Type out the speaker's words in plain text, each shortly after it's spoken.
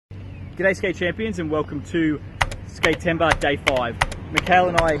G'day skate champions and welcome to Skatember Day 5. Micheil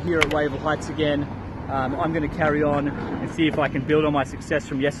and I are here at Wave Heights again. I'm going to carry on and see if I can build on my success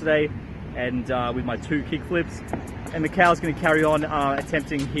from yesterday and with my 2 kickflips. And Micheil's going to carry on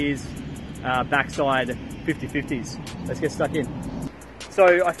attempting his backside 50-50s. Let's get stuck in.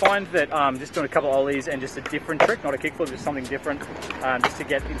 So I find that just doing a couple of ollies and just a different trick, not a kickflip, just something different, just to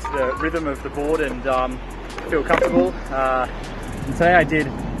get into the rhythm of the board and feel comfortable. And today I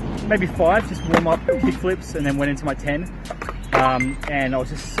did maybe 5 just warm up kickflips and then went into my 10. And I was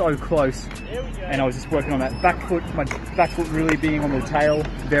just so close. And I was just working on that back foot, my back foot really being on the tail,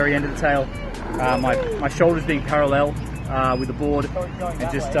 very end of the tail. My shoulders being parallel with the board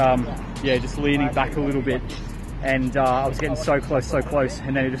and just, yeah, just leaning back a little bit. And I was getting so close,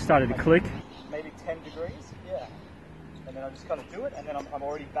 and then it just started to click. Maybe 10 degrees, yeah. And then I just kind of do it, and then I'm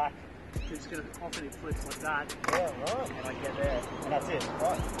already back. Just going to confidently flips like that. Yeah, right. And I get there, and that's it.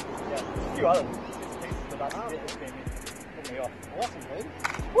 Right. Yeah. A few other bits and pieces, but that's it. It's been putting me off. Awesome, dude.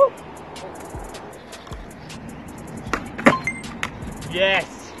 Woo!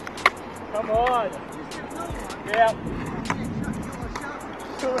 Yes. Come on. Yeah.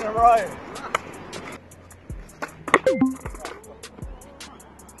 2 in a row.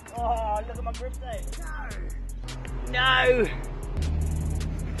 Oh, look at my grip day. No!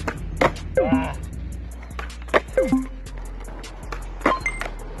 Ah.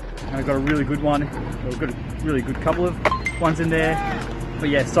 I got a really good one. I've got a really good couple of ones in there. But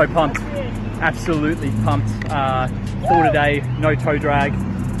yeah, so pumped. Absolutely pumped. 4 today, no toe drag.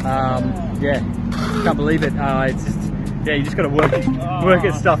 Yeah, can't believe it. It's just, yeah, you just got to work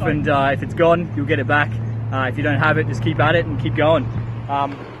at stuff, and if it's gone, you'll get it back. If you don't have it, just keep at it and keep going.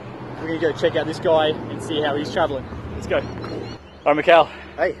 We're going to go check out this guy and see how he's travelling. Let's go. All right, Micheil.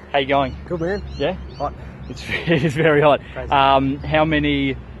 Hey. How you going? Good, man. Yeah? Hot. It's very hot. Crazy. How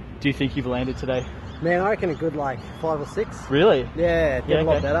many do you think you've landed today? Man, I reckon a good like 5 or 6. Really? Yeah, get a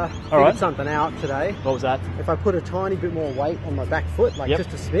lot better. Figured something out today. What was that? If I put a tiny bit more weight on my back foot, like just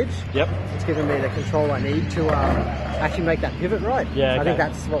a smidge, it's giving me the control I need to actually make that pivot right. Yeah, okay. I think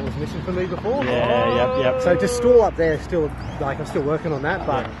that's what was missing for me before. Yeah, yep. So just stall up there, still like I'm still working on that,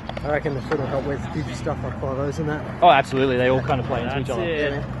 but I reckon the foot will help with future stuff like 5-0s and that. Oh, absolutely. They all kind of play into each other.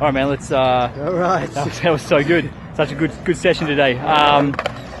 Yeah. All right, man. Let's. All right. That was so good. Such a good session today.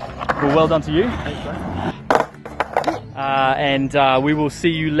 Well done to you. Thanks, bro. And we will see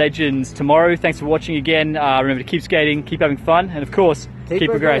you legends tomorrow. Thanks for watching again. Remember to keep skating, keep having fun, and of course, keep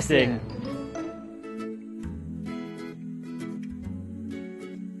progressing.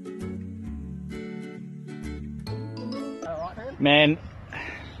 Man,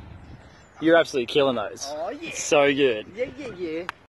 you're absolutely killing those. Oh, yeah. So good. Yeah.